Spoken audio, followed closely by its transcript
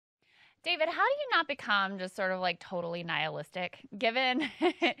David, how do you not become just sort of like totally nihilistic, given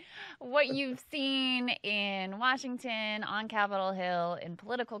what you've seen in Washington, on Capitol Hill, in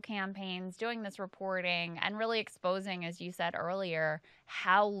political campaigns, doing this reporting, and really exposing, as you said earlier,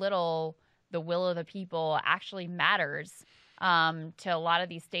 how little the will of the people actually matters to a lot of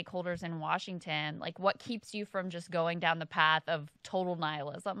these stakeholders in Washington? Like, what keeps you from just going down the path of total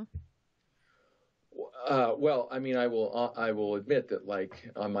nihilism? Well, I mean, I will admit that,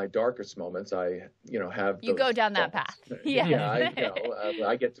 like, on my darkest moments, I, have You go those down that path. thoughts. Yes. Yeah,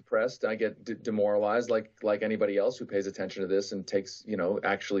 I get depressed, I get demoralized, like anybody else who pays attention to this and takes,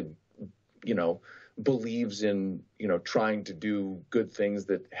 actually, you know, believes in, trying to do good things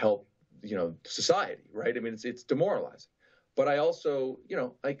that help, society, right? I mean, it's demoralizing. But I also,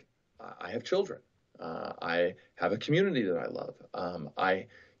 like, I have children. I have a community that I love.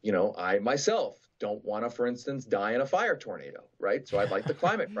 I myself don't want to, for instance, die in a fire tornado, right? So I'd like the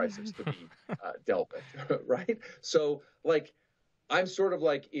climate crisis to be dealt with, right? So, like, I'm sort of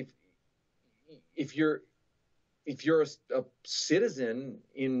like, if you're a citizen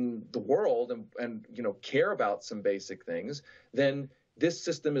in the world and care about some basic things, then this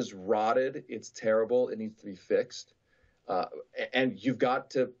system is rotted. It's terrible. It needs to be fixed. Uh, and you've got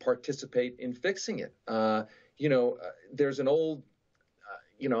to participate in fixing it. There's an old,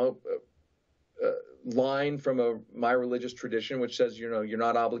 you know, line from my religious tradition, which says, you're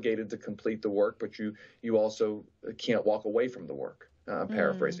not obligated to complete the work, but you also can't walk away from the work. I'm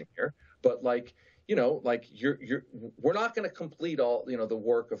paraphrasing here, but like, we're not going to complete all, the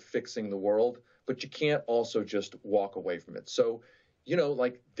work of fixing the world, but you can't also just walk away from it. So,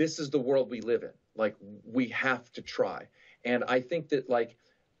 like, this is the world we live in. Like, we have to try. And I think that, like,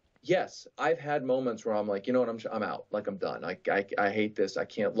 yes, I've had moments where I'm like, you know what, I'm out. Like, I'm done. I hate this. I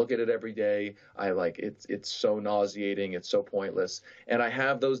can't look at it every day. It's so nauseating. It's so pointless. And I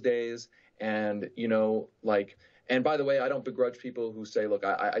have those days. And, and by the way, I don't begrudge people who say, look,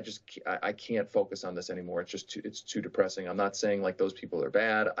 I can't focus on this anymore. It's too depressing. I'm not saying, like, those people are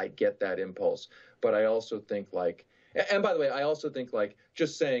bad. I get that impulse. But I also think, like, and by the way, I also think, like,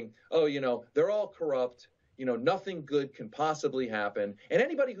 just saying, oh, they're all corrupt. Nothing good can possibly happen. And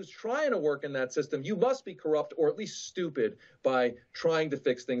anybody who's trying to work in that system, you must be corrupt or at least stupid by trying to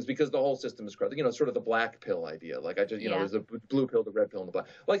fix things because the whole system is corrupt. Sort of the black pill idea. Like, there's the blue pill, the red pill, and the black.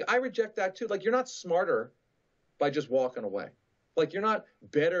 Like, I reject that too. Like, you're not smarter by just walking away. Like, you're not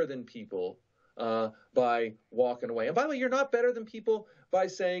better than people by walking away. And by the way, you're not better than people by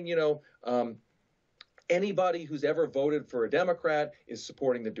saying, anybody who's ever voted for a Democrat is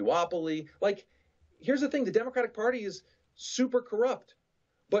supporting the duopoly. Like, here's the thing. The Democratic Party is super corrupt.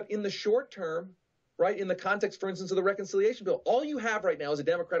 But in the short term, right, in the context, for instance, of the reconciliation bill, all you have right now is a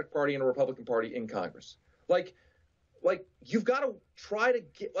Democratic Party and a Republican Party in Congress. Like you've got to try to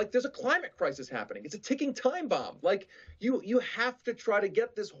get, like, there's a climate crisis happening. It's a ticking time bomb. Like, you have to try to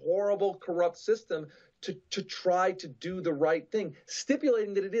get this horrible, corrupt system to try to do the right thing,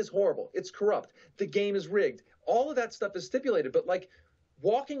 stipulating that it is horrible. It's corrupt. The game is rigged. All of that stuff is stipulated. But, like,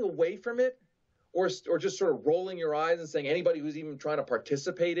 walking away from it, or just sort of rolling your eyes and saying anybody who's even trying to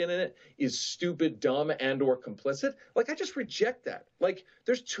participate in it is stupid, dumb, and or complicit. Like, I just reject that. Like,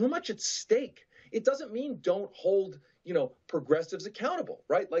 there's too much at stake. It doesn't mean don't hold, progressives accountable,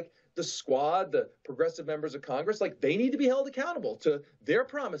 right? Like, the squad, the progressive members of Congress, like, they need to be held accountable to their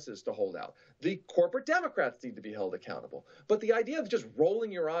promises to hold out. The corporate Democrats need to be held accountable. But the idea of just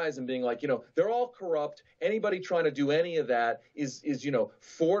rolling your eyes and being like, they're all corrupt. Anybody trying to do any of that is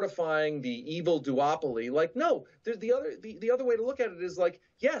fortifying the evil duopoly. Like, no, there's the other way to look at it is like,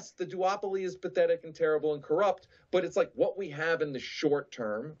 yes, the duopoly is pathetic and terrible and corrupt, but it's like what we have in the short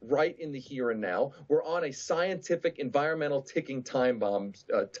term, right in the here and now. We're on a scientific, environmental ticking time bomb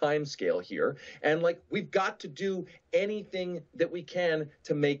time scale here. And, like, we've got to do anything that we can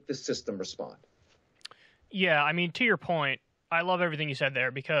to make the system respond. Yeah, I mean, to your point, I love everything you said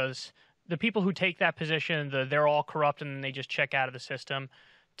there, because the people who take that position, they're all corrupt and they just check out of the system,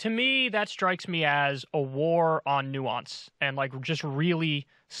 to me, that strikes me as a war on nuance and, like, just really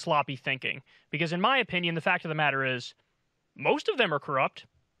sloppy thinking. Because in my opinion, the fact of the matter is, most of them are corrupt.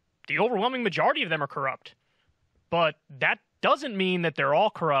 The overwhelming majority of them are corrupt. But that doesn't mean that they're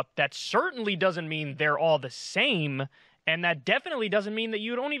all corrupt. That certainly doesn't mean they're all the same. And that definitely doesn't mean that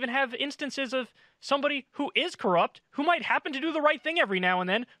you don't even have instances of somebody who is corrupt who might happen to do the right thing every now and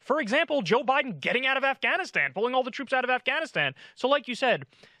then. For example, Joe Biden getting out of Afghanistan, pulling all the troops out of Afghanistan. So, like you said,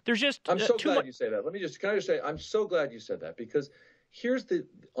 there's just I'm so glad you say that. Can I just say, I'm so glad you said that, because here's the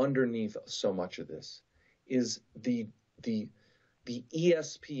underneath so much of this is the the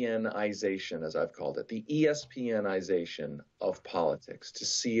ESPNization, as I've called it, the ESPNization of politics, to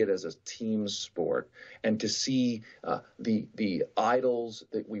see it as a team sport, and to see the idols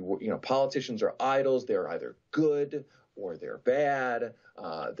that politicians are idols. They're either good or they're bad.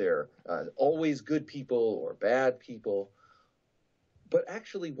 They're always good people or bad people. But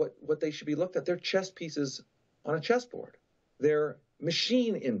actually, what they should be looked at, they're chess pieces on a chessboard. They're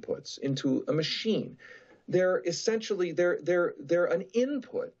machine inputs into a machine. They're essentially they're an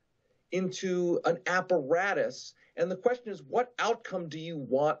input into an apparatus, and the question is, what outcome do you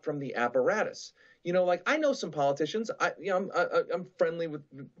want from the apparatus? Like, I know some politicians. I'm friendly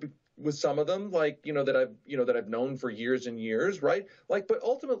with some of them, like, that I've known for years and years, right? Like, but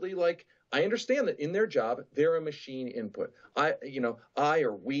ultimately, like, I understand that in their job, they're a machine input. I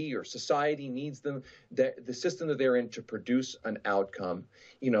or we or society needs them, the system that they're in, to produce an outcome.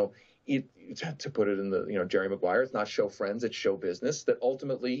 To put it in the Jerry Maguire, it's not show friends, it's show business. That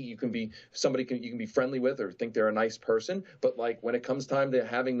ultimately you can be friendly with or think they're a nice person, but like when it comes time to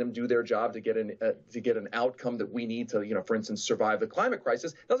having them do their job to get an outcome that we need to, for instance, survive the climate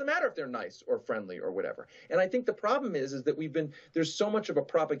crisis, it doesn't matter if they're nice or friendly or whatever. And I think the problem is that there's so much of a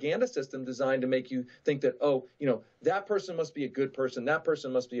propaganda system designed to make you think that, that person must be a good person, that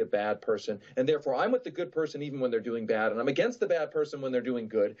person must be a bad person, and therefore I'm with the good person even when they're doing bad, and I'm against the bad person when they're doing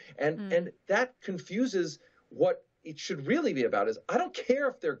good. And that confuses what it should really be about. Is I don't care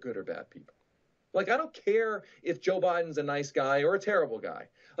if they're good or bad people. Like, I don't care if Joe Biden's a nice guy or a terrible guy.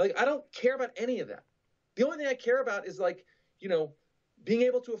 Like, I don't care about any of that. The only thing I care about is, like, being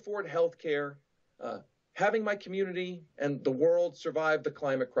able to afford health care, having my community and the world survive the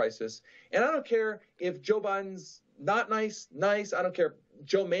climate crisis. And I don't care if Joe Biden's not nice. I don't care if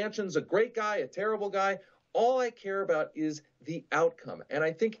Joe Manchin's a great guy, a terrible guy. All I care about is the outcome. And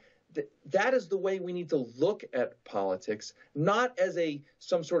I think that is the way we need to look at politics, not as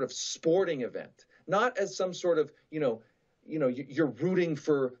some sort of sporting event, not as some sort of, you're rooting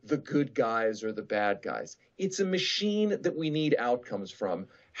for the good guys or the bad guys. It's a machine that we need outcomes from.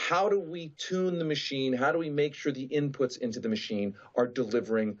 How do we tune the machine? How do we make sure the inputs into the machine are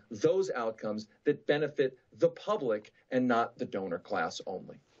delivering those outcomes that benefit the public and not the donor class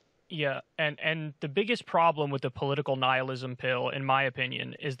only? Yeah, and the biggest problem with the political nihilism pill, in my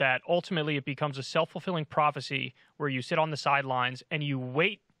opinion, is that ultimately it becomes a self-fulfilling prophecy where you sit on the sidelines and you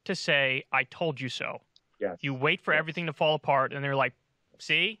wait to say, I told you so. Yes. You wait for everything to fall apart, and they're like,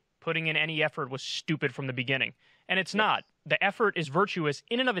 see, putting in any effort was stupid from the beginning. And it's not. The effort is virtuous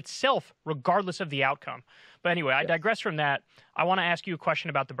in and of itself, regardless of the outcome. But anyway, I digress from that. I want to ask you a question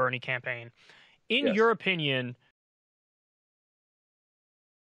about the Bernie campaign. In your opinion,